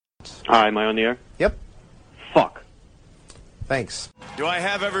Hi, am I on the air? Yep. Fuck. Thanks. Do I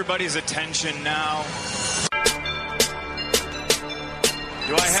have everybody's attention now?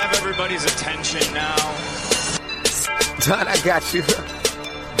 Do I have everybody's attention now? Don, I got you.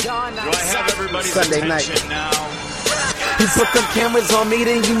 Don, do I have everybody's Sunday attention night. now? You put them cameras on me,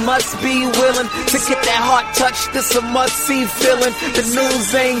 then you must be willing to get that heart touch. This a must-see feeling. The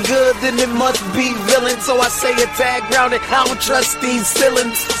news ain't good, then it must be villain. So I say a tag grounded, I don't trust these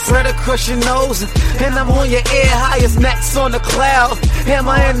ceilings. Spread across your nose, and I'm on your ear, highest necks on the cloud.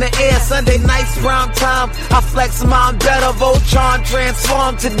 Hammer in the air, Sunday nights, prime time. I flex mine better, Voltron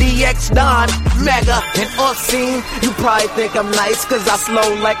transform to DX Don Mega. And off-scene, you probably think I'm nice, cause I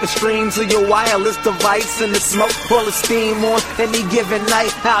slow like a stream to your wireless device. And the smoke full of steam on any given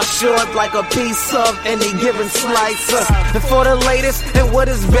night. I'll short like a piece of any given slice. And for the latest and what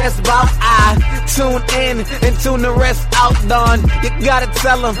is best about, I tune in and tune the rest out, Don. You gotta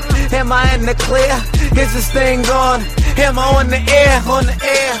tell them, am I in the clear? Is this thing on? Am I on the air? On the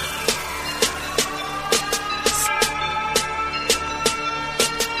air.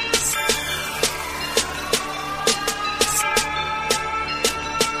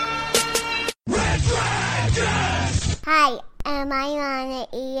 Hi, am I on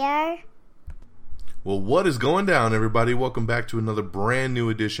the air? Well, what is going down, everybody? Welcome back to another brand new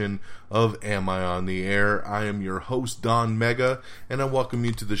edition of Am I on the Air? I am your host, Don Mega, and I welcome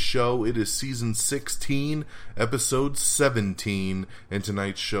you to the show. It is season 16, episode 17, and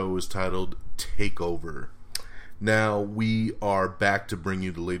tonight's show is titled Takeover. Now, we are back to bring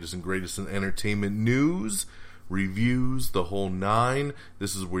you the latest and greatest in entertainment news, reviews, the whole nine.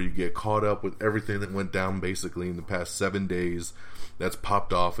 This is where you get caught up with everything that went down basically in the past 7 days that's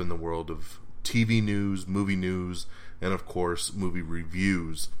popped off in the world of TV news, and of course, movie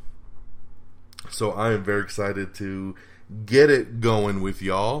reviews. So I am very excited to get it going with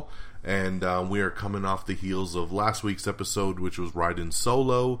y'all, and we are coming off the heels of last week's episode, which was Riding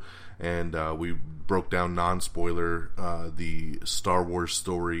Solo, and we broke down non-spoiler the Star Wars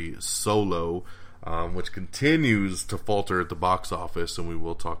story Solo, which continues to falter at the box office, and we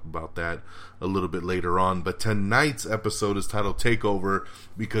will talk about that a little bit later on. But tonight's episode is titled Takeover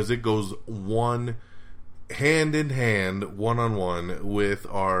because it goes hand in hand, one-on-one, with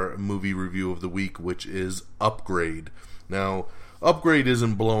our movie review of the week, which is Upgrade. Now, Upgrade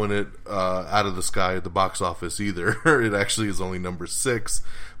isn't blowing it out of the sky at the box office either. It actually is only number 6,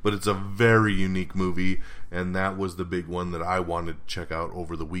 but it's a very unique movie, and that was the big one that I wanted to check out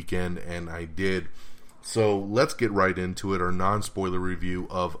over the weekend, and I did. So let's get right into it, our non-spoiler review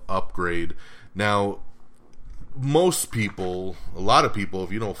of Upgrade. Now, most people, a lot of people,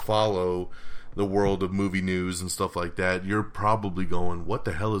 if you don't follow the world of movie news and stuff like that, you're probably going, what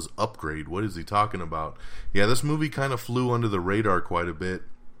the hell is Upgrade? What is he talking about? Yeah, this movie kind of flew under the radar quite a bit.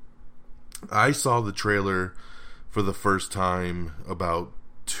 I saw the trailer for the first time about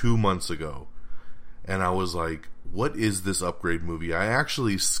 2 months ago, and I was like, what is this Upgrade movie? I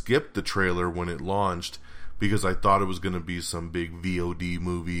actually skipped the trailer when it launched because I thought it was going to be some big VOD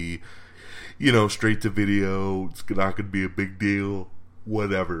movie, you know, straight to video. It's not going to be a big deal,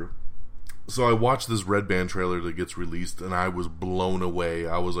 whatever. So I watched this Red Band trailer that gets released, and I was blown away.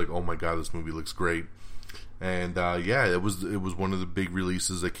 I was like, oh my god, this movie looks great. And yeah, it was one of the big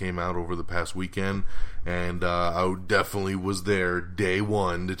releases that came out over the past weekend, and I definitely was there day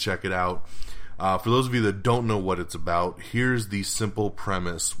one to check it out. For those of you that don't know what it's about, here's the simple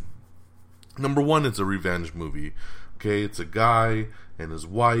premise. Number one, it's a revenge movie. Okay, it's a guy and his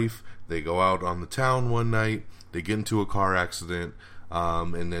wife. They go out on the town one night. They get into a car accident,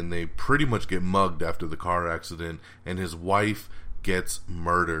 and then they pretty much get mugged after the car accident, and his wife gets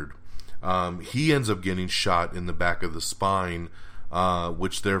murdered. He ends up getting shot in the back of the spine,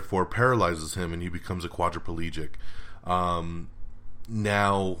 which therefore paralyzes him, and he becomes a quadriplegic.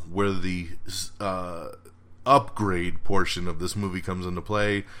 Now, where the Upgrade portion of this movie comes into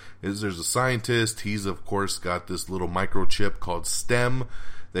play is there's a scientist. He's, of course, got this little microchip called STEM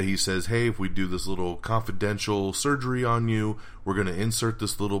that he says, hey, if we do this little confidential surgery on you, we're going to insert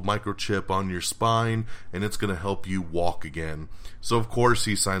this little microchip on your spine, and it's going to help you walk again. So, of course,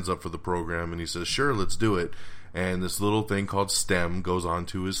 he signs up for the program, and he says, sure, let's do it. And this little thing called STEM goes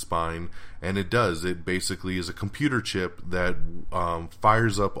onto his spine, and it does. It basically is a computer chip that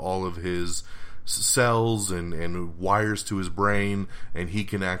fires up all of his cells and wires to his brain, and he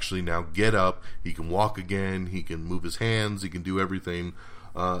can actually now get up, he can walk again, he can move his hands, he can do everything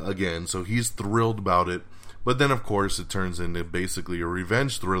again. So he's thrilled about it. But then, of course, it turns into basically a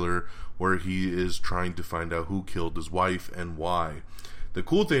revenge thriller where he is trying to find out who killed his wife and why. The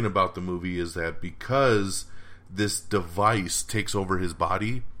cool thing about the movie is that because this device takes over his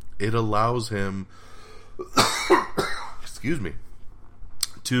body, it allows him, excuse me,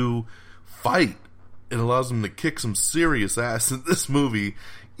 to fight. It allows him to kick some serious ass in this movie,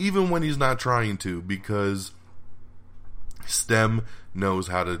 even when he's not trying to, because Stem knows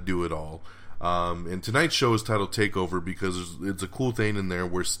how to do it all. And tonight's show is titled Takeover because it's a cool thing in there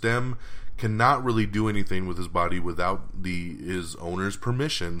where Stem cannot really do anything with his body without his owner's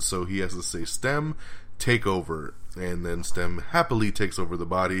permission. So he has to say, Stem, take over. And then Stem happily takes over the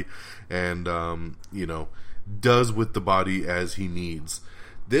body and, does with the body as he needs.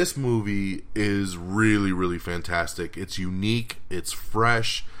 This movie is really, really fantastic. It's unique. It's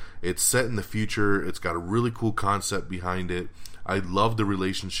fresh. It's set in the future. It's got a really cool concept behind it. I love the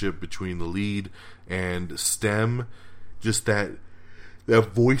relationship between the lead and Stem. Just that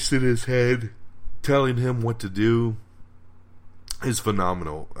voice in his head telling him what to do is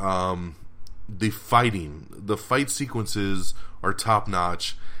phenomenal. The fight sequences are top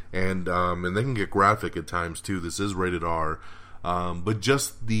notch, and they can get graphic at times too. This is rated R, but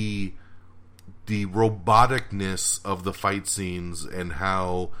just the roboticness of the fight scenes and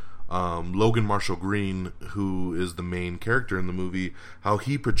how Logan Marshall Green, who is the main character in the movie, how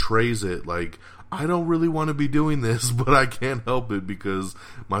he portrays it like, I don't really want to be doing this, but I can't help it because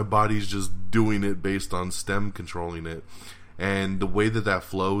my body's just doing it based on Stem controlling it. And the way that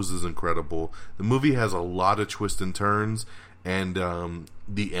flows is incredible. The movie has a lot of twists and turns, and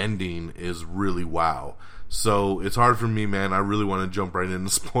the ending is really wow. So it's hard for me, man. I really want to jump right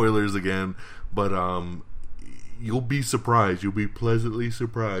into spoilers again, but you'll be surprised. You'll be pleasantly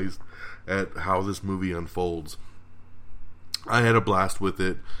surprised at how this movie unfolds. I had a blast with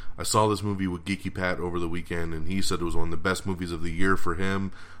it. I saw this movie with Geeky Pat over the weekend, and he said it was one of the best movies of the year for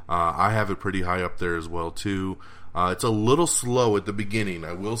him. I have it pretty high up there as well, too. It's a little slow at the beginning.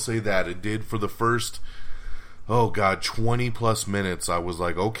 I will say that. It did for the first, 20 plus minutes. I was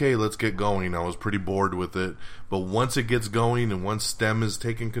like, okay, let's get going. I was pretty bored with it. But once it gets going and once Stem is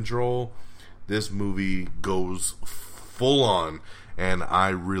taking control, this movie goes full on. And I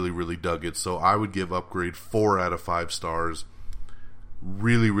really, really dug it. So I would give Upgrade 4 out of 5 stars.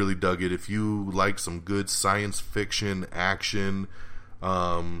 Really, really dug it. If you like some good science fiction action,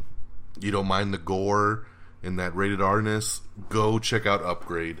 you don't mind the gore and that rated R-ness, go check out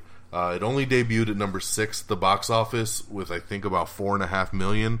Upgrade. It only debuted at number 6 at the box office with, I think, about $4.5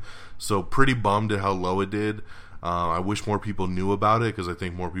 million. So pretty bummed at how low it did. I wish more people knew about it because I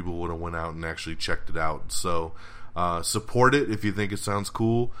think more people would have went out and actually checked it out. So support it if you think it sounds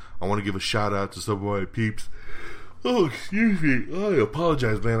cool. I want to give a shout out to some of my peeps. Oh, excuse me. I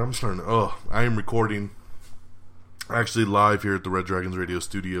apologize, man. I'm starting to... I am recording actually live here at the Red Dragons Radio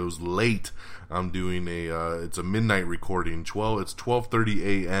Studios late. I'm doing it's a midnight recording. It's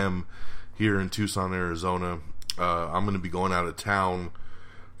 12:30 a.m. here in Tucson, Arizona. I'm going to be going out of town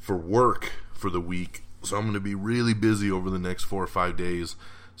for work for the week. So I'm going to be really busy over the next 4 or 5 days.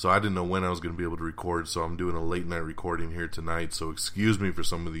 So I didn't know when I was going to be able to record. So I'm doing a late night recording here tonight. So excuse me for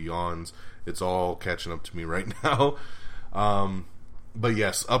some of the yawns. It's all catching up to me right now. But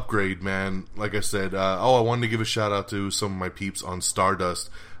yes, Upgrade, man. Like I said, I wanted to give a shout out to some of my peeps on Stardust.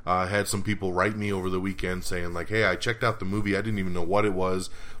 I had some people write me over the weekend saying like, hey, I checked out the movie. I didn't even know what it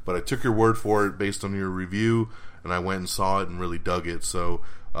was, but I took your word for it based on your review, and I went and saw it and really dug it. So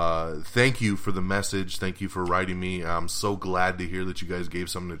thank you for the message. Thank you for writing me. I'm so glad to hear that you guys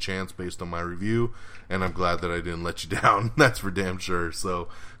gave something a chance based on my review, and I'm glad that I didn't let you down. That's for damn sure. So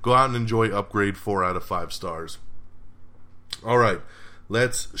go out and enjoy Upgrade 4 out of 5 stars. All right,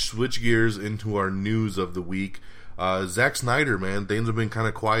 let's switch gears into our news of the week. Zack Snyder, man, things have been kind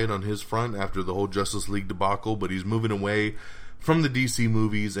of quiet on his front after the whole Justice League debacle, but he's moving away from the DC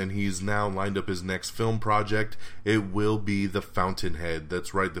movies, and he's now lined up his next film project. It will be The Fountainhead.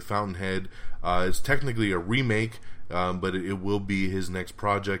 That's right, The Fountainhead. It's technically a remake, but it will be his next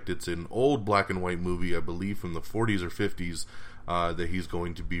project. It's an old black and white movie, I believe, from the 40s or 50s, that he's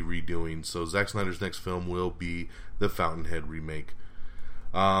going to be redoing. So Zack Snyder's next film will be The Fountainhead remake.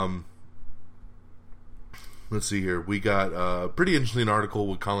 Let's see here. We got a pretty interesting article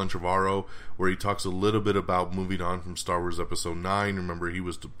with Colin Trevorrow where he talks a little bit about moving on from Star Wars Episode 9. Remember, he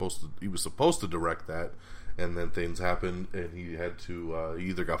was supposed to direct that, and then things happened, and he had to he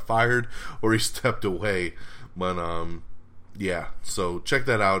either got fired or he stepped away. But yeah, so check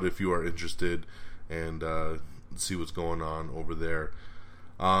that out if you are interested, and see what's going on over there.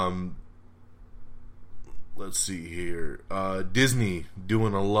 Let's see here. Disney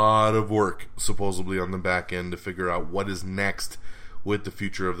doing a lot of work, supposedly, on the back end to figure out what is next with the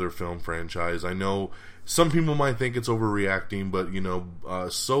future of their film franchise. I know some people might think it's overreacting, but,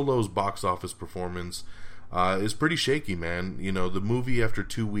 Solo's box office performance is pretty shaky, man. You know, the movie after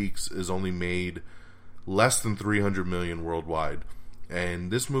 2 weeks is only made less than $300 million worldwide.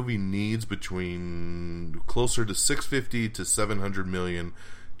 And this movie needs between closer to $650 to $700 million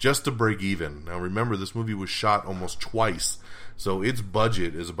just to break even. Now remember, this movie was shot almost twice, so its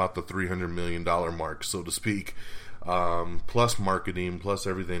budget is about the $300 million mark, so to speak. Plus marketing, plus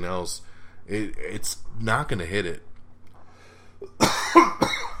everything else. It's not going to hit it.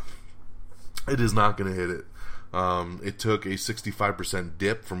 It is not going to hit it. It took a 65%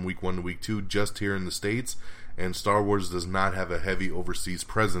 dip from week 1 to week 2 just here in the States, and Star Wars does not have a heavy overseas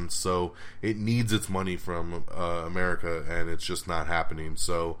presence, so it needs its money from America, and it's just not happening.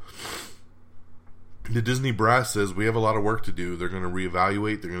 So the Disney brass says we have a lot of work to do. They're going to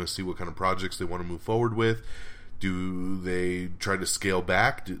reevaluate. They're going to see what kind of projects they want to move forward with. Do they try to scale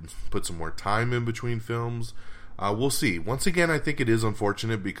back, put some more time in between films? We'll see. Once again, I think it is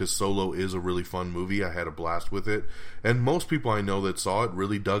unfortunate because Solo is a really fun movie. I had a blast with it. And most people I know that saw it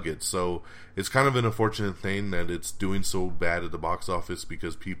really dug it. So it's kind of an unfortunate thing that it's doing so bad at the box office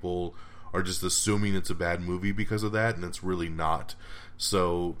because people are just assuming it's a bad movie because of that, and it's really not.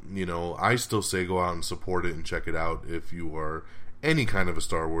 So, you know, I still say go out and support it and check it out if you are any kind of a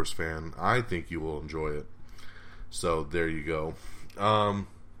Star Wars fan. I think you will enjoy it. So there you go.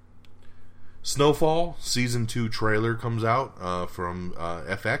 Snowfall Season 2 trailer comes out from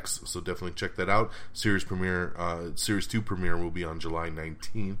FX, so definitely check that out. Series 2 premiere will be on July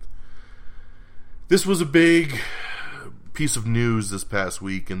 19th. This was a big piece of news this past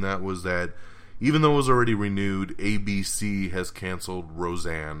week, and that was that even though it was already renewed, ABC has canceled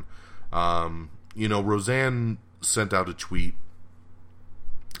Roseanne. You know, Roseanne sent out a tweet,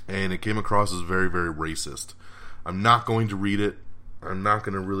 and it came across as very, very racist. I'm not going to read it. I'm not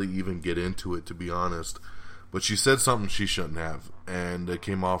going to really even get into it, to be honest. But she said something she shouldn't have, and it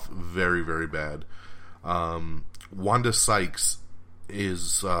came off very, very bad. Wanda Sykes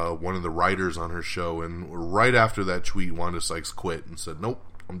is one of the writers on her show, and right after that tweet, Wanda Sykes quit and said, nope,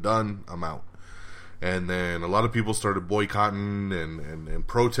 I'm done, I'm out. And then a lot of people started boycotting and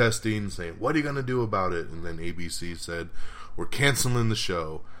protesting, saying, what are you going to do about it? And then ABC said, we're canceling the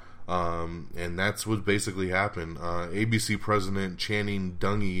show. And that's what basically happened. ABC president Channing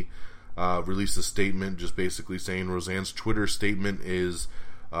Dungey released a statement just basically saying Roseanne's Twitter statement is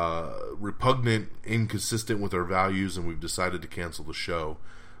repugnant, inconsistent with our values, and we've decided to cancel the show.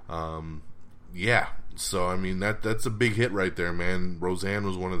 Yeah, so I mean that's a big hit right there, man. Roseanne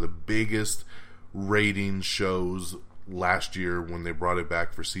was one of the biggest rating shows last year when they brought it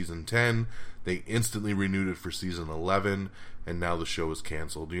back for season 10. They instantly renewed it for season 11, and now the show is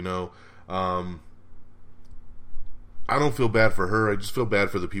canceled. You know, I don't feel bad for her. I just feel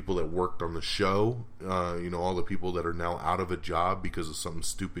bad for the people that worked on the show. You know, all the people that are now out of a job because of something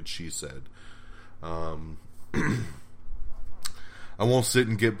stupid she said. I won't sit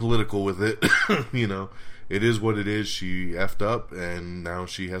and get political with it. You know, it is what it is. She effed up, and now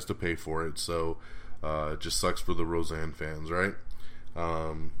she has to pay for it. So it just sucks for the Roseanne fans, right?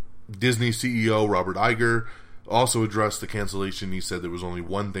 Disney CEO Robert Iger also addressed the cancellation. He said there was only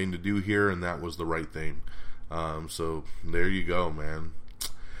one thing to do here, and that was the right thing. So there you go, man.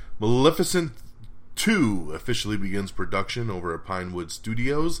 Maleficent 2 officially begins production over at Pinewood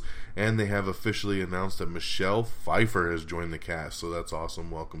Studios, and they have officially announced that Michelle Pfeiffer has joined the cast, so that's awesome.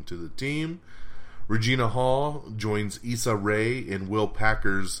 Welcome to the team. Regina Hall joins Issa Rae in Will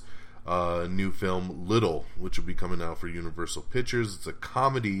Packer's new film Little, which will be coming out for Universal Pictures. It's a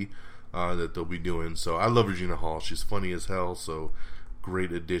comedy that they'll be doing. So I love Regina Hall. She's funny as hell, so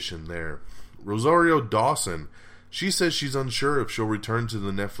great addition there. Rosario Dawson, she says she's unsure if she'll return to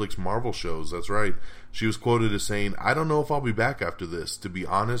the Netflix Marvel shows. That's right. She was quoted as saying, I don't know if I'll be back after this. To be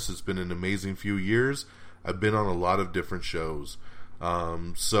honest, it's been an amazing few years. I've been on a lot of different shows.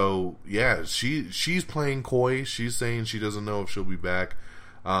 So yeah, she's playing coy. She's saying she doesn't know if she'll be back.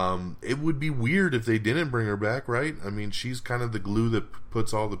 It would be weird if they didn't bring her back, right? I mean, she's kind of the glue that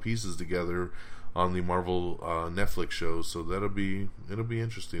puts all the pieces together on the Marvel Netflix shows, so it'll be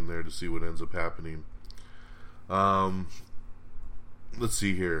interesting there to see what ends up happening. Let's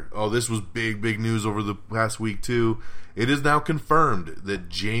see here. Oh, this was big news over the past week too. It is now confirmed that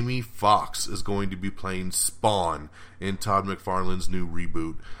Jamie Foxx is going to be playing Spawn in Todd McFarlane's new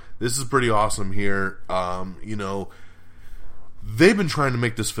reboot. This is pretty awesome here. You know, they've been trying to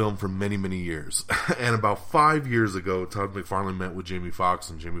make this film for many years. And about 5 years ago, Todd McFarlane met with Jamie Foxx,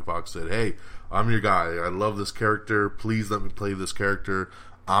 and Jamie Foxx said, hey, I'm your guy. I love this character. Please let me play this character.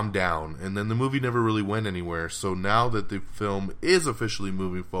 I'm down. And then the movie never really went anywhere. So now that the film is officially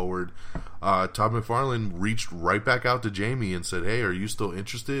moving forward, Todd McFarlane reached right back out to Jamie and said, hey, are you still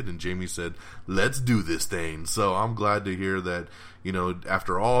interested? And Jamie said, let's do this thing. So I'm glad to hear that, you know,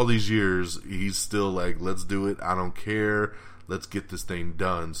 after all these years, he's still like, let's do it. I don't care. Let's get this thing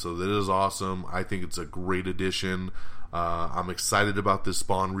done. So that is awesome. I think it's a great addition. I'm excited about this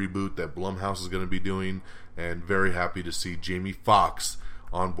Spawn reboot that Blumhouse is going to be doing, and very happy to see Jamie Foxx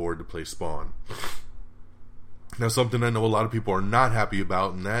on board to play Spawn. Now, something I know a lot of people are not happy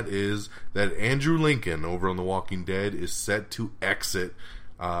about, and that is that Andrew Lincoln over on The Walking Dead is set to exit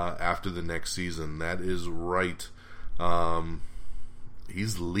after the next season. That is right.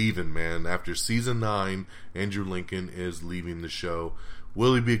 He's leaving, man. After season 9, Andrew Lincoln is leaving the show.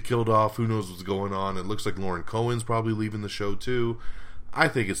 Will he be killed off? Who knows what's going on? It looks like Lauren Cohen's probably leaving the show too. I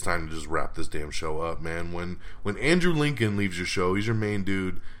think it's time to just wrap this damn show up, man. When Andrew Lincoln leaves your show, he's your main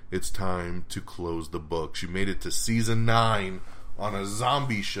dude, it's time to close the books. You made it to season 9 on a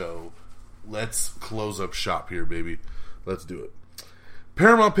zombie show. Let's close up shop here, baby. Let's do it.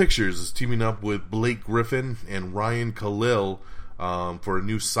 Paramount Pictures is teaming up with Blake Griffin and Ryan Khalil for a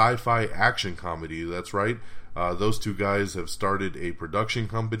new sci-fi action comedy. That's right. Those two guys have started a production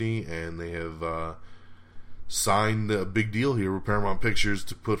company, and they have signed a big deal here with Paramount Pictures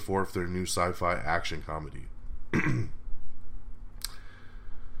to put forth their new sci-fi action comedy.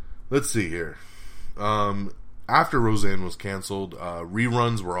 Let's see here. After Roseanne was canceled,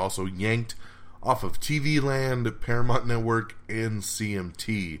 reruns were also yanked off of TV Land, Paramount Network, and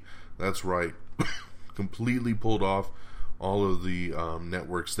CMT. That's right. Completely pulled off all of the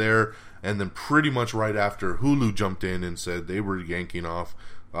networks there. And then pretty much right after, Hulu jumped in and said they were yanking off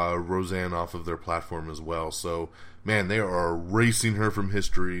Roseanne off of their platform as well. So, man, they are erasing her from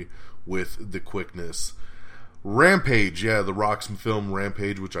history with the quickness. Rampage, yeah, The Rock's film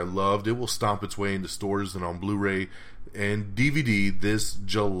Rampage, which I loved. It will stomp its way into stores and on Blu-ray and DVD this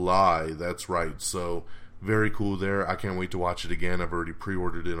July. That's right. So, very cool there. I can't wait to watch it again. I've already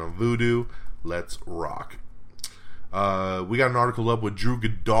pre-ordered it on Vudu. Let's rock. We got an article up with Drew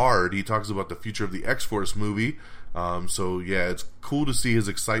Goddard. He talks about the future of the X-Force movie. So yeah, it's cool to see his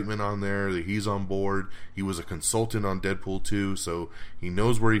excitement on there, that he's on board. He was a consultant on Deadpool 2, so he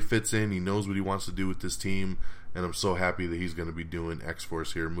knows where he fits in. He knows what he wants to do with this team, and I'm so happy that he's going to be doing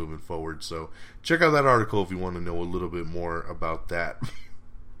X-Force here moving forward. So check out that article if you want to know a little bit more about that.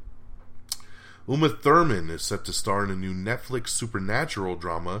 Uma Thurman is set to star in a new Netflix supernatural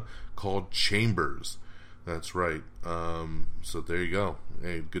drama called Chambers. That's right. So there you go.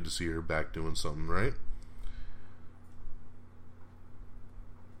 Hey, good to see her back doing something, right?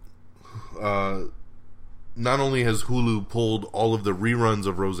 Not only has Hulu pulled all of the reruns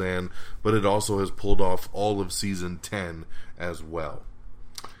of Roseanne, but it also has pulled off all of season 10 as well.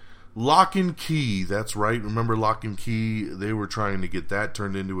 Lock and Key, that's right. Remember Lock and Key? They were trying to get that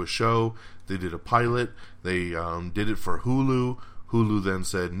turned into a show. They did a pilot. They did it for Hulu. Hulu then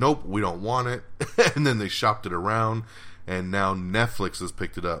said, nope, we don't want it. And then they shopped it around, and now Netflix has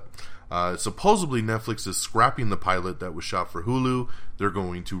picked it up. Supposedly Netflix is scrapping the pilot that was shot for Hulu. They're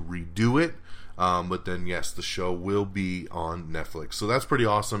going to redo it. But then, yes, the show will be on Netflix. So that's pretty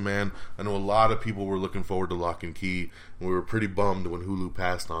awesome, man. I know a lot of people were looking forward to Lock and Key, and we were pretty bummed when Hulu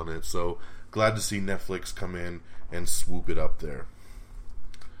passed on it. So glad to see Netflix come in and swoop it up there.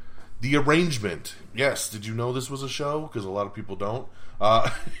 The Arrangement. Yes, did you know this was a show? Because a lot of people don't.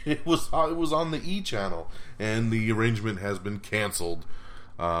 It was on the E! channel, and The Arrangement has been canceled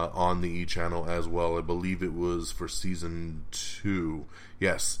on the E! channel as well. I believe it was for season 2.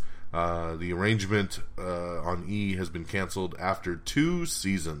 Yes, The Arrangement on E! has been canceled after 2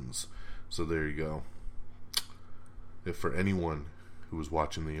 seasons. So there you go. If for anyone who was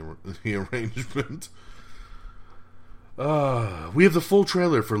watching The Arrangement. We have the full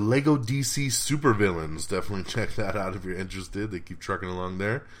trailer for Lego DC Supervillains. Definitely check that out if you're interested. They keep trucking along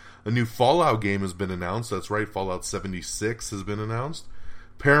there. A new Fallout game has been announced. That's right, Fallout 76 has been announced.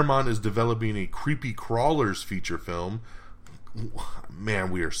 Paramount is developing a Creepy Crawlers feature film. Man,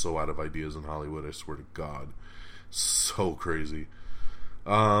 we are so out of ideas in Hollywood, I swear to God. So crazy.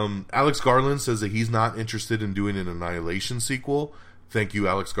 Alex Garland says that he's not interested in doing an Annihilation sequel. Thank you,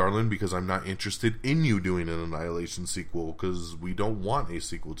 Alex Garland, because I'm not interested in you doing an Annihilation sequel, because we don't want a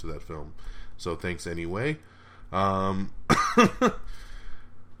sequel to that film. So thanks anyway.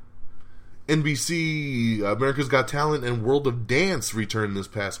 NBC, America's Got Talent, and World of Dance returned this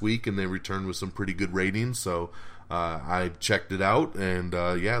past week, and they returned with some pretty good ratings, so I checked it out, and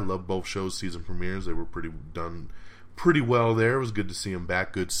yeah, I love both shows' season premieres. They were done pretty well there. It was good to see them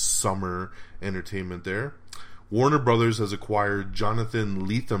back. Good summer entertainment there. Warner Brothers has acquired Jonathan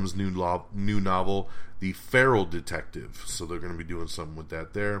Letham's new novel, The Feral Detective. So they're going to be doing something with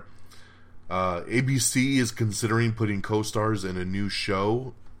that there. ABC is considering putting co-stars in a new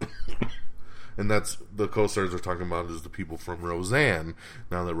show. And that's the co-stars they're talking about is the people from Roseanne.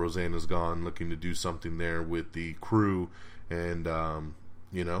 Now that Roseanne is gone, looking to do something there with the crew and,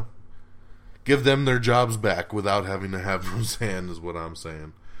 give them their jobs back without having to have Roseanne is what I'm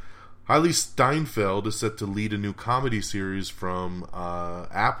saying. Hailey Steinfeld is set to lead a new comedy series from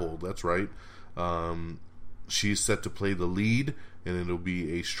Apple. That's right. She's set to play the lead, and it'll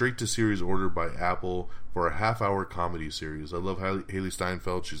be a straight-to-series order by Apple for a half-hour comedy series. I love Hailey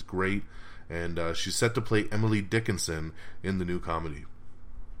Steinfeld. She's great. And she's set to play Emily Dickinson in the new comedy.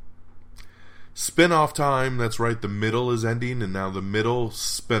 Spin-off time. That's right. The Middle is ending, and now the Middle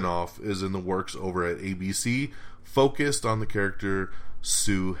spin-off is in the works over at ABC, focused on the character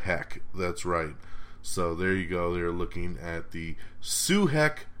Sue Heck. That's right. So there you go. They're looking at the Sue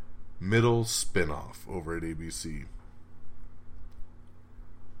Heck Middle spin-off over at ABC.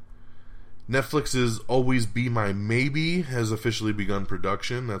 Netflix's Always Be My Maybe has officially begun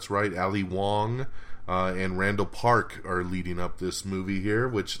production. That's right, Ali Wong and Randall Park are leading up this movie here,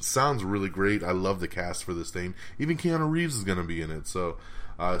 which sounds really great. I love the cast for this thing. Even Keanu Reeves is going to be in it, so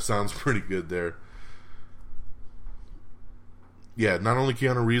sounds pretty good there. Yeah, not only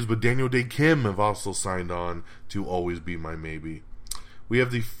Keanu Reeves, but Daniel Day Kim have also signed on to Always Be My Maybe. We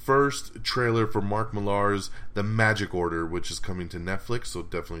have the first trailer for Mark Millar's The Magic Order, which is coming to Netflix, so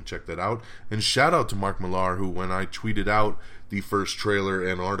definitely check that out. And shout out to Mark Millar, who, when I tweeted out the first trailer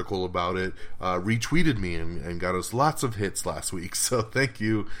and article about it, retweeted me and got us lots of hits last week. So thank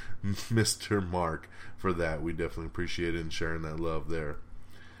you, Mr. Mark, for that. We definitely appreciate it and sharing that love there.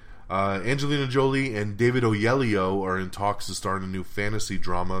 Angelina Jolie and David Oyelowo are in talks to star in a new fantasy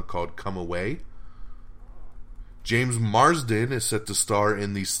drama called Come Away. James Marsden is set to star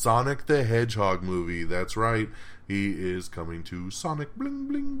in the Sonic the Hedgehog movie. That's right. He is coming to Sonic Bling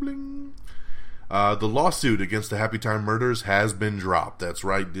Bling Bling. The lawsuit against the Happy Time Murders has been dropped. That's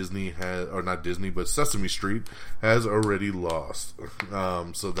right. Sesame Street has already lost.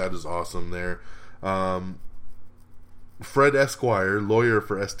 So that is awesome there. Fred Esquire, lawyer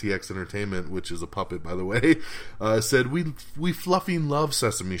for STX Entertainment, which is a puppet, by the way, said, We fluffing love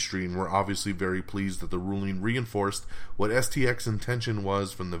Sesame Street, and we're obviously very pleased that the ruling reinforced what STX's intention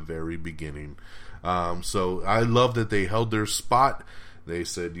was from the very beginning. So I love that they held their spot. They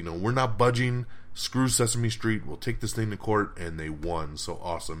said, we're not budging. Screw Sesame Street. We'll take this thing to court, and they won. So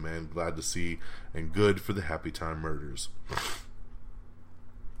awesome, man. Glad to see, and good for the Happy Time Murders.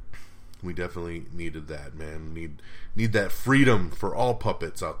 We definitely needed that, man. Need that freedom for all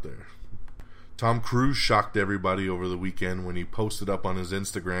puppets out there. Tom Cruise shocked everybody over the weekend when he posted up on his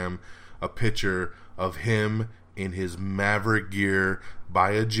Instagram a picture of him in his Maverick gear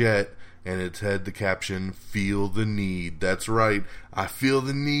by a jet, and it had the caption, "Feel the need." That's right. I feel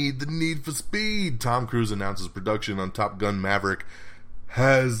the need for speed. Tom Cruise announces production on Top Gun Maverick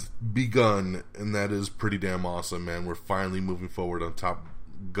has begun, and that is pretty damn awesome, man. We're finally moving forward on Top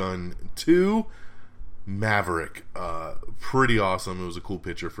Gun 2 Maverick. Pretty awesome. It was a cool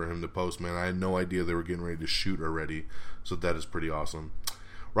picture for him to post, man. I had no idea they were getting ready to shoot already, so that is pretty awesome.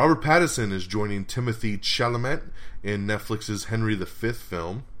 Robert Pattinson is joining Timothée Chalamet in Netflix's Henry V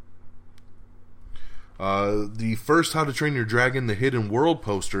film. The first How to Train Your Dragon The Hidden World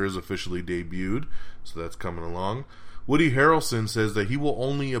poster is officially debuted, so that's coming along. Woody Harrelson says that he will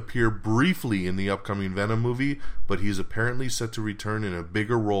only appear briefly in the upcoming Venom movie, but he's apparently set to return in a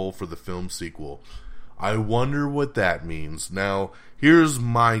bigger role for the film's sequel. I wonder what that means. Now, here's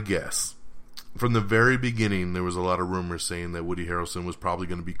my guess. From the very beginning, there was a lot of rumors saying that Woody Harrelson was probably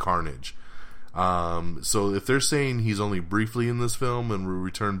going to be Carnage. So if they're saying he's only briefly in this film and will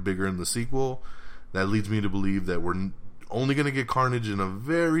return bigger in the sequel, that leads me to believe that we're only going to get Carnage in a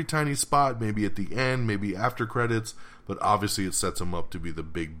very tiny spot, maybe at the end, maybe after credits, but obviously it sets him up to be the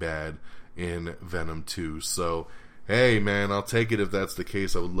big bad in Venom 2. So, hey, man, I'll take it if that's the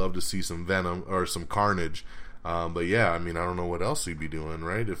case. I would love to see some Venom or some Carnage. But yeah, I mean, I don't know what else he'd be doing,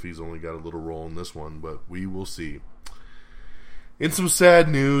 right, if he's only got a little role in this one, but we will see. In some sad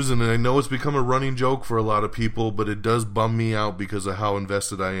news, and I know it's become a running joke for a lot of people, but it does bum me out because of how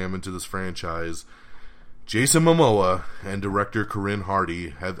invested I am into this franchise. Jason Momoa and director Corinne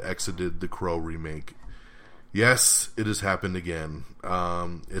Hardy have exited the Crow remake. Yes, it has happened again.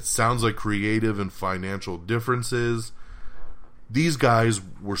 It sounds like creative and financial differences. These guys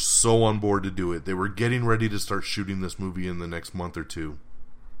were so on board to do it. They were getting ready to start shooting this movie in the next month or two.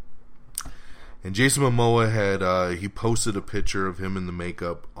 And Jason Momoa had he posted a picture of him in the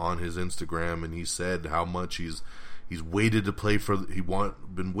makeup on his Instagram, and he said how much he's waited to play for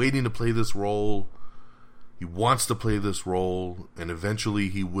been waiting to play this role. He wants to play this role, and eventually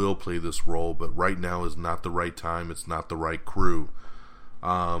he will play this role, but right now is not the right time. It's not the right crew.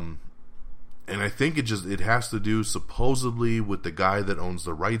 And I think it has to do supposedly with the guy that owns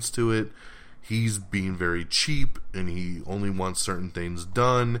the rights to it. He's being very cheap, and he only wants certain things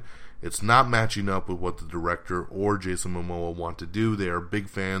done. It's not matching up with what the director or Jason Momoa want to do. They are big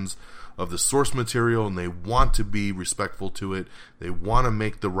fans of the source material, and they want to be respectful to it. They want to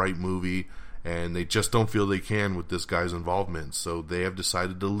make the right movie, and they just don't feel they can with this guy's involvement. So they have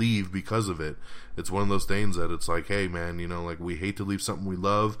decided to leave because of it. It's one of those things that it's like, hey man, like we hate to leave something we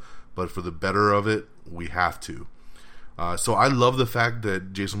love, but for the better of it, we have to. So I love the fact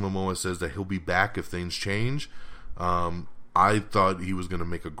that Jason Momoa says that he'll be back if things change. I thought he was going to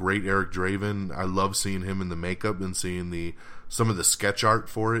make a great Eric Draven. I love seeing him in the makeup and seeing some of the sketch art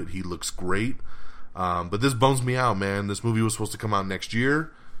for it. He looks great. But this bums me out, man. This movie was supposed to come out next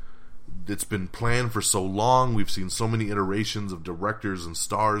year. It's been planned for so long. We've seen so many iterations of directors and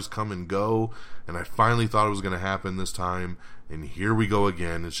stars come and go, and I finally thought it was going to happen this time, and here we go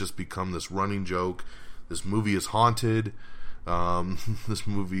again. It's just become this running joke. This movie is haunted. This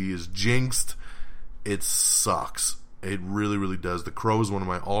movie is jinxed. It sucks. It really, really does. The Crow is one of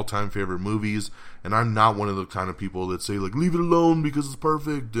my all-time favorite movies, and I'm not one of the kind of people that say, like, leave it alone because it's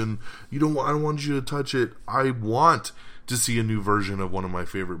perfect, and I don't want you to touch it. I want to see a new version of one of my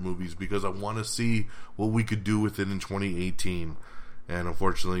favorite movies because I want to see what we could do with it in 2018. And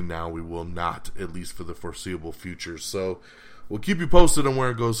unfortunately, now we will not, at least for the foreseeable future. So we'll keep you posted on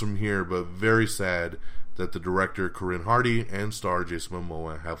where it goes from here, but very sad that the director, Corinne Hardy, and star Jason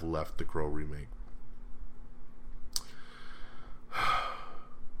Momoa have left the Crow remake.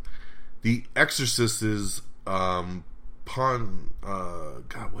 The Exorcist is God,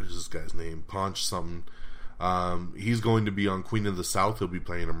 what is this guy's name? Ponch something. He's going to be on Queen of the South. He'll be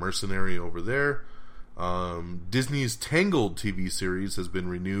playing a mercenary over there. Disney's Tangled TV series has been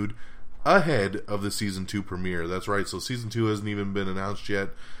renewed ahead of the season 2 premiere. That's right, so season 2 hasn't even been announced yet,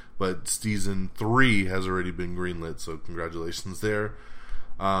 but season 3 has already been greenlit, so congratulations there.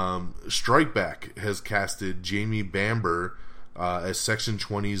 Strike Back has casted Jamie Bamber as Section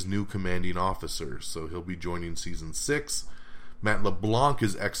 20's new commanding officer, so he'll be joining season 6. Matt LeBlanc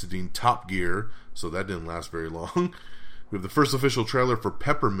is exiting Top Gear, so that didn't last very long. We have the first official trailer for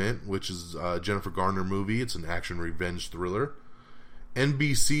Peppermint, which is a Jennifer Garner movie. It's an action revenge thriller.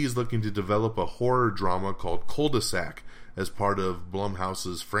 NBC is looking to develop a horror drama called Cul-de-sac as part of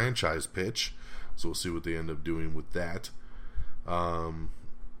Blumhouse's franchise pitch, so we'll see what they end up doing with that.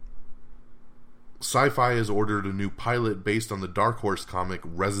 Sci-Fi has ordered a new pilot based on the Dark Horse comic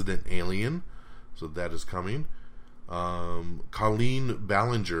Resident Alien, so that is coming. Colleen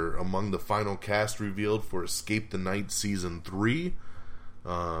Ballinger among the final cast revealed for Escape the Night Season 3. I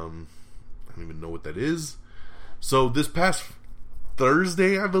don't even know what that is. So this past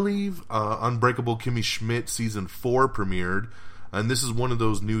Thursday, I believe, Unbreakable Kimmy Schmidt Season 4 premiered. And this is one of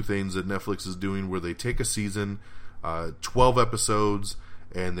those new things that Netflix is doing where they take a season, 12 episodes,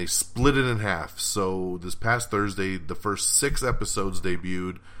 and they split it in half. So this past Thursday, the first 6 episodes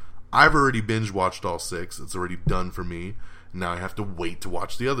debuted. I've already binge watched all 6. It's already done for me. Now I have to wait to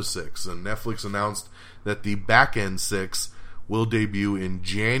watch the other 6. And Netflix announced that the back end 6 will debut in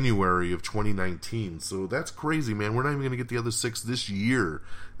January of 2019. So that's crazy, man. We're not even going to get the other 6 this year.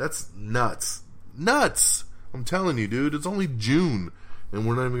 That's nuts. Nuts! I'm telling you, dude. It's only June. And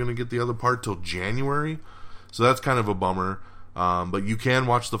we're not even going to get the other part till January. So that's kind of a bummer. But you can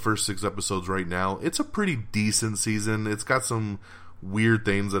watch the first 6 episodes right now. It's a pretty decent season. It's got some weird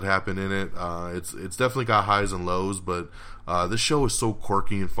things that happen in it. It's definitely got highs and lows, but this show is so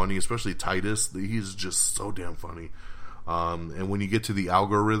quirky and funny, especially Titus. He's just so damn funny. And when you get to the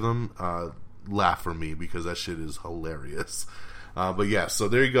algorithm, laugh for me because that shit is hilarious. But yeah, so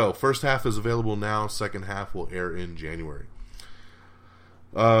there you go. First half is available now. Second half will air in January.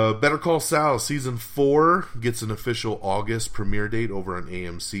 Better Call Saul Season 4 gets an official August premiere date over on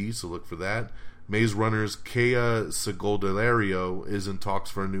AMC, so look for that. Maze Runner's Kea Scodelario is in talks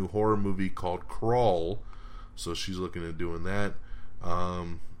for a new horror movie called Crawl, so she's looking at doing that.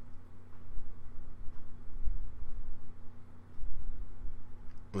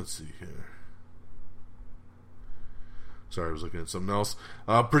 Let's see here. Sorry, I was looking at something else.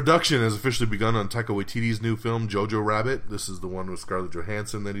 Production has officially begun on Taika Waititi's new film, Jojo Rabbit. This is the one with Scarlett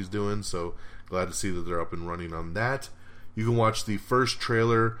Johansson that he's doing, so glad to see that they're up and running on that. You can watch the first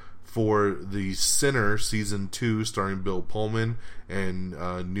trailer for The Sinner Season 2 starring Bill Pullman and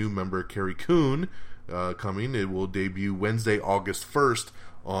new member Carrie Coon coming. It will debut Wednesday, August 1st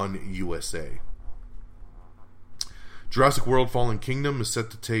on USA. Jurassic World Fallen Kingdom is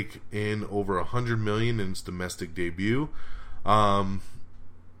set to take in over $100 million in its domestic debut. I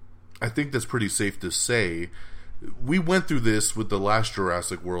think that's pretty safe to say. We went through this with the last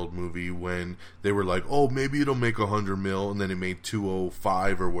Jurassic World movie when they were like, oh, maybe it'll make $100 million, and then it made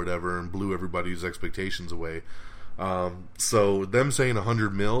 $205 or whatever and blew everybody's expectations away. So them saying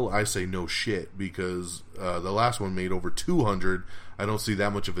 $100 million, I say no shit, because the last one made over $200. I don't see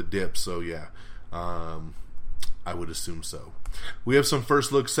that much of a dip, so yeah, I would assume so. We have some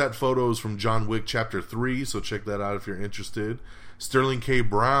first look set photos from John Wick Chapter 3, so check that out if you're interested. Sterling K.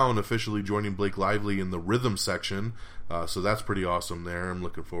 Brown officially joining Blake Lively in the rhythm section, so that's pretty awesome there. I'm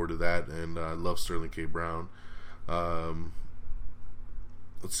looking forward to that, and I love Sterling K. Brown. Let's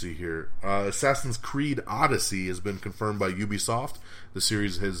see here. Assassin's Creed Odyssey has been confirmed by Ubisoft. The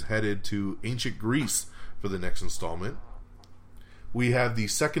series has headed to ancient Greece for the next installment. We have the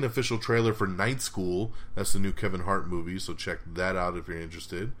second official trailer for Night School. That's the new Kevin Hart movie, so check that out if you're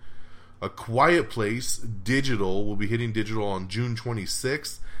interested. A Quiet Place digital will be hitting digital on June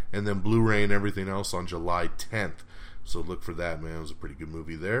 26th, and then Blu-ray and everything else on July 10th. So look for that, man. It was a pretty good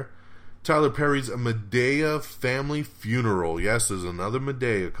movie there. Tyler Perry's A Madea Family Funeral. Yes, there's another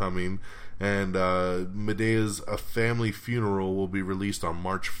Madea coming, and Medea's A Family Funeral will be released on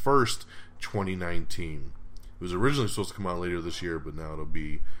March 1st, 2019. It was originally supposed to come out later this year, but now it'll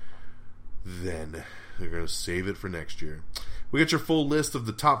be then. They're going to save it for next year. We got your full list of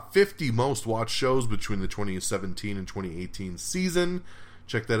the top 50 most watched shows between the 2017 and 2018 season.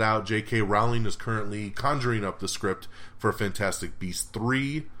 Check that out. J.K. Rowling is currently conjuring up the script for Fantastic Beasts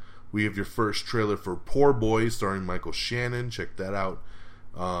 3. We have your first trailer for Poor Boy starring Michael Shannon. Check that out.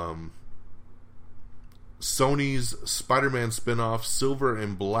 Sony's Spider-Man spinoff Silver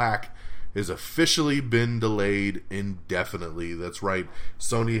and Black has officially been delayed indefinitely. That's right.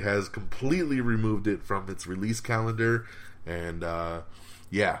 Sony has completely removed it from its release calendar. And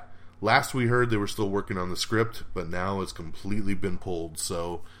yeah, last we heard they were still working on the script, but now it's completely been pulled.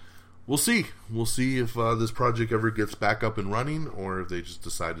 So we'll see. We'll see if this project ever gets back up and running, or if they just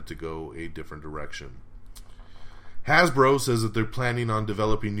decided to go a different direction. Hasbro says that they're planning on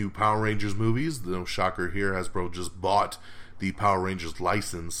developing new Power Rangers movies. No shocker here. Hasbro just bought the Power Rangers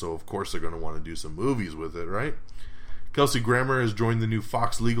license, so of course they're going to want to do some movies with it, right? Kelsey Grammer has joined the new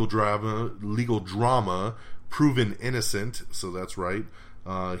Fox legal drama Proven Innocent, so that's right.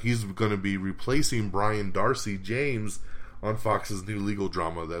 He's going to be replacing Brian Darcy James on Fox's new legal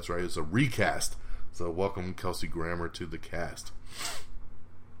drama. That's right, it's a recast. So welcome Kelsey Grammer to the cast.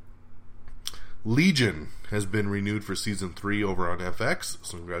 Legion has been renewed for season 3 over on FX.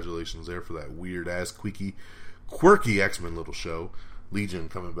 So congratulations there for that weird ass quirky X-Men little show. Legion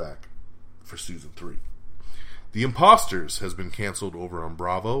coming back for season 3. The Imposters has been canceled over on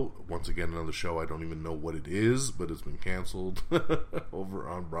Bravo. Once again, another show I don't even know what it is, but it's been canceled over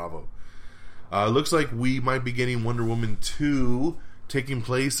on Bravo. Looks like we might be getting Wonder Woman 2 taking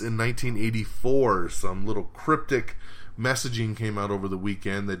place in 1984. Some little cryptic messaging came out over the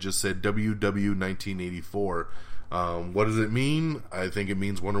weekend that just said WW 1984. What does it mean? I think it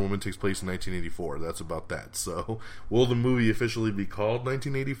means Wonder Woman takes place in 1984. That's about that. So, will the movie officially be called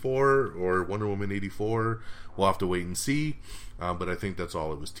 1984 or Wonder Woman 84? We'll have to wait and see. But I think that's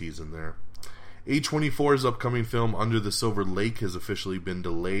all it was teasing there. A24's upcoming film Under the Silver Lake has officially been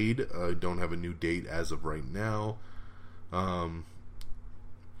delayed. I don't have a new date as of right now.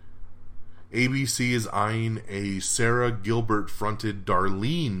 ABC is eyeing a Sarah Gilbert-fronted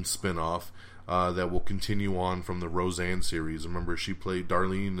Darlene spinoff that will continue on from the Roseanne series. Remember, she played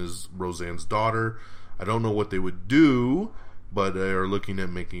Darlene as Roseanne's daughter. I don't know what they would do, but they are looking at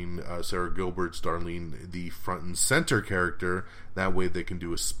making Sarah Gilbert's Darlene the front and center character. That way they can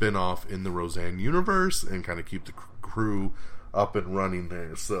do a spinoff in the Roseanne universe and kind of keep the crew up and running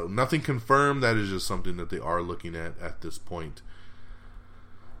there. So nothing confirmed. That is just something that they are looking at this point.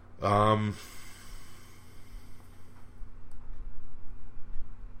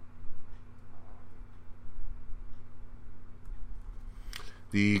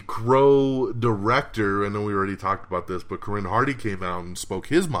 The Crow director, I know we already talked about this, but Corinne Hardy came out and spoke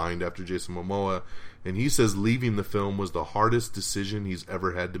his mind after Jason Momoa, and he says leaving the film was the hardest decision he's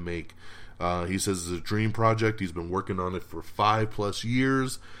ever had to make. He says it's a dream project. He's been working on it for 5+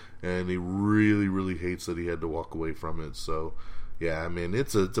 years, and he really, really hates that he had to walk away from it. So, yeah, I mean,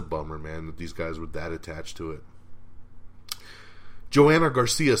 it's a bummer, man, that these guys were that attached to it. Joanna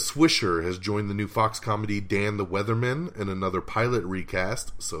Garcia Swisher has joined the new Fox comedy Dan the Weatherman in another pilot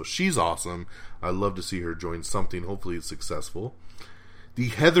recast, so she's awesome. I'd love to see her join something. Hopefully it's successful. The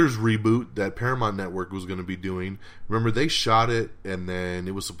Heathers reboot that Paramount Network was going to be doing, remember they shot it and then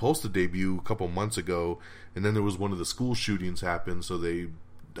it was supposed to debut a couple months ago, and then there was one of the school shootings happened, so they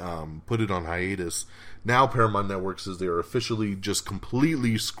put it on hiatus. Now Paramount Network says they are officially just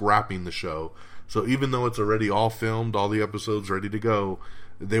completely scrapping the show. So even though it's already all filmed, all the episodes ready to go,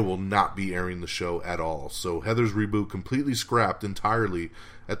 they will not be airing the show at all. So Heathers reboot completely scrapped entirely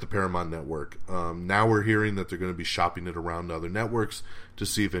at the Paramount Network. Now we're hearing that they're going to be shopping it around to other networks to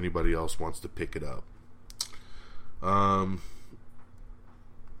see if anybody else wants to pick it up.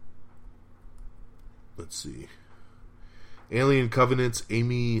 Let's see. Alien Covenant's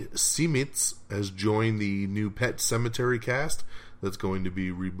Amy Seimetz has joined the new Pet Sematary cast that's going to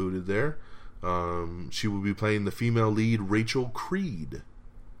be rebooted there. She will be playing the female lead, Rachel Creed.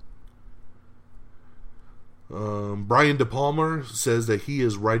 Brian De Palma says that he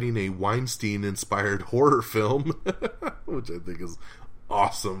is writing a Weinstein-inspired horror film, which I think is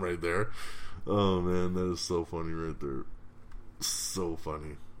awesome right there. Oh man, that is so funny right there. So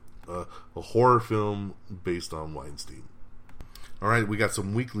funny. A horror film based on Weinstein. Alright, we got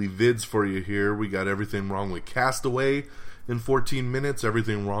some weekly vids for you here. We got Everything Wrong with Castaway in 14 minutes,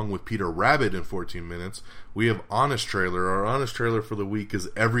 Everything Wrong with Peter Rabbit in 14 minutes. We have Honest Trailer. Our Honest Trailer for the week is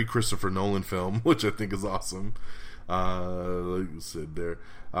every Christopher Nolan film, which I think is awesome. Like I said there.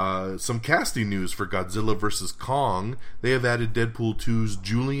 Some casting news for Godzilla vs. Kong. They have added Deadpool 2's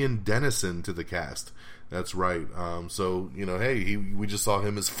Julian Dennison to the cast. That's right. So, you know, hey, we just saw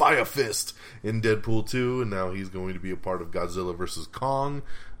him as Fire Fist in Deadpool 2, and now he's going to be a part of Godzilla vs. Kong.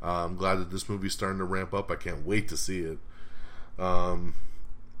 I'm glad that this movie's starting to ramp up. I can't wait to see it.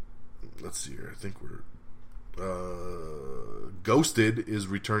 Let's see here. I think we're... Ghosted is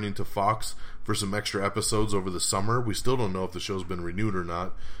returning to Fox for some extra episodes over the summer. We still don't know if the show's been renewed or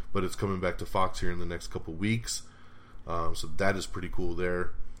not, but it's coming back to Fox here in the next couple weeks. So that is pretty cool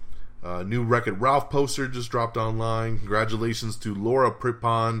there. New Wreck-It Ralph poster just dropped online. Congratulations to Laura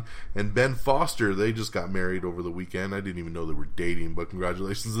Prepon and Ben Foster. They just got married over the weekend. I didn't even know they were dating, but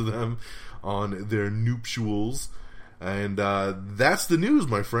congratulations to them on their nuptials. And that's the news,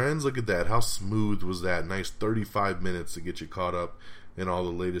 my friends. Look at that. How smooth was that? Nice 35 minutes to get you caught up in all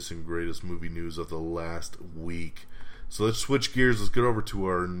the latest and greatest movie news of the last week. So let's switch gears. Let's get over to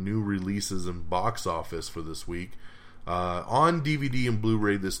our new releases and box office for this week. On DVD and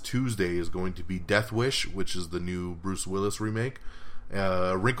Blu-ray this Tuesday is going to be Death Wish, which is the new Bruce Willis remake,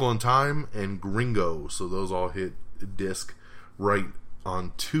 Wrinkle in Time, and Gringo. So those all hit disc right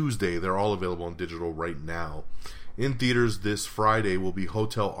on Tuesday. They're all available on digital right now. In theaters this Friday will be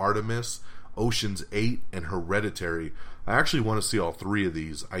Hotel Artemis, Ocean's 8, and Hereditary. I actually want to see all three of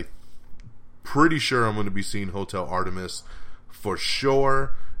these. I'm pretty sure I'm going to be seeing Hotel Artemis for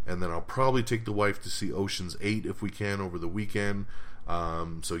sure, and then I'll probably take the wife to see Ocean's 8 if we can over the weekend.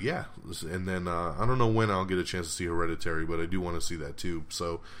 So yeah, and then I don't know when I'll get a chance to see Hereditary, but I do want to see that too.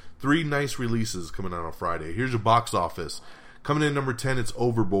 So 3 nice releases coming out on Friday. Here's your box office. Coming in number 10, it's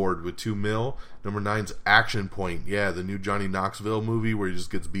Overboard with $2 million. Number 9's Action Point. Yeah, the new Johnny Knoxville movie where he just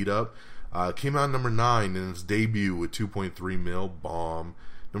gets beat up. Came out number 9 in its debut with $2.3 million. Bomb.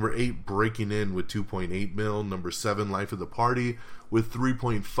 Number 8, Breaking In with $2.8 million. Number 7, Life of the Party with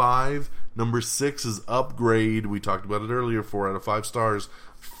 $3.5 million. Number 6 is Upgrade. We talked about it earlier. 4 out of 5 stars.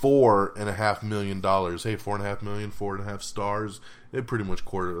 $4.5 million. Hey, $4.5 million, 4.5 stars. It pretty much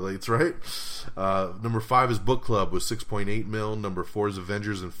correlates, right? Number 5 is Book Club with $6.8 million. Number 4 is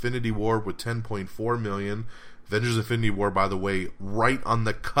Avengers Infinity War with $10.4 million. Avengers Infinity War, by the way, right on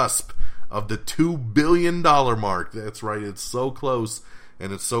the cusp of the $2 billion mark. That's right, it's so close.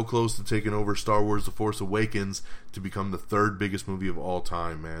 And it's so close to taking over Star Wars The Force Awakens to become the 3rd biggest movie of all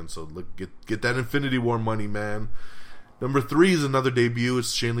time, man. So look, get that Infinity War money, man. Number 3 is another debut.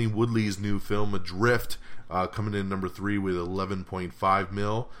 It's Shailene Woodley's new film, Adrift, coming in number 3 with $11.5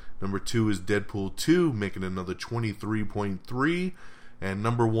 million. Number 2 is Deadpool 2, making another $23.3 million. And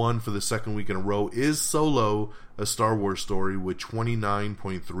number 1 for the second week in a row is Solo, A Star Wars Story, with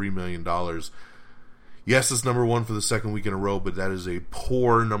 $29.3 million. Yes, it's number 1 for the second week in a row, but that is a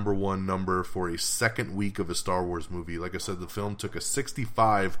poor number 1 number for a second week of a Star Wars movie. Like I said, the film took a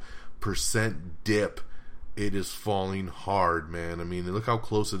 65% dip. It is falling hard, man. I mean, look how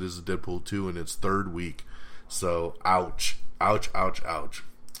close it is to Deadpool 2 in its 3rd week. So, ouch. Ouch, ouch, ouch.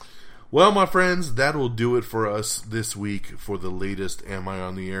 Well, my friends, that will do it for us this week for the latest Am I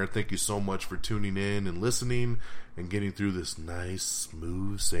on the Air. Thank you so much for tuning in and listening and getting through this nice,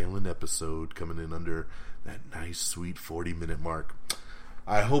 smooth sailing episode coming in under that nice, sweet 40-minute mark.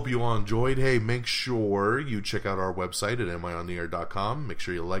 I hope you all enjoyed. Hey, make sure you check out our website at amiontheair.com. Make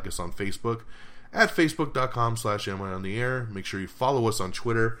sure you like us on Facebook at facebook.com/amiontheair. Make sure you follow us on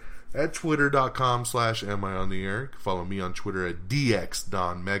Twitter at twitter.com/amiontheair. Follow me on Twitter at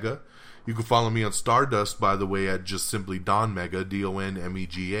DXDonMega. You can follow me on Stardust, by the way, at just simply Don Mega,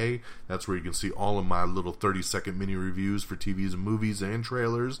 DONMEGA. That's where you can see all of my little 30-second mini reviews for TVs and movies and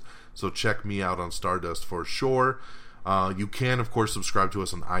trailers. So check me out on Stardust for sure. You can, of course, subscribe to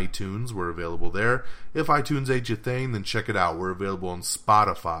us on iTunes. We're available there. If iTunes ain't your thing, then check it out. We're available on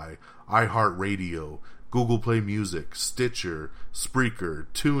Spotify, iHeartRadio, Google Play Music, Stitcher, Spreaker,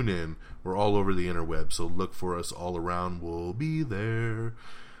 TuneIn. We're all over the interweb, so look for us all around. We'll be there.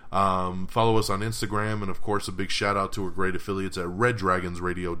 Follow us on Instagram, and of course a big shout out to our great affiliates at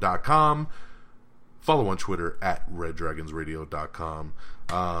reddragonsradio.com. Follow on Twitter at reddragonsradio.com.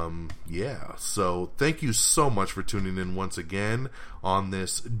 So thank you so much for tuning in once again on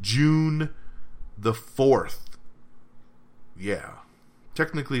this June the 4th. Yeah.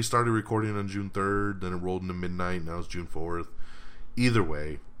 Technically started recording on June 3rd, then it rolled into midnight, now it's June 4th. Either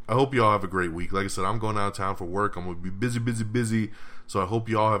way, I hope you all have a great week. Like I said, I'm going out of town for work. I'm going to be busy. So I hope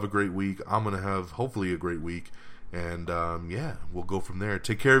you all have a great week. I'm going to have, hopefully, a great week. And, we'll go from there.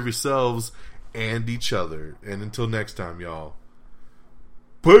 Take care of yourselves and each other. And until next time, y'all.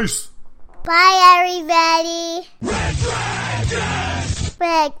 Peace! Bye, everybody. Red Dragons!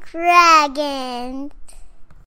 Red Dragons.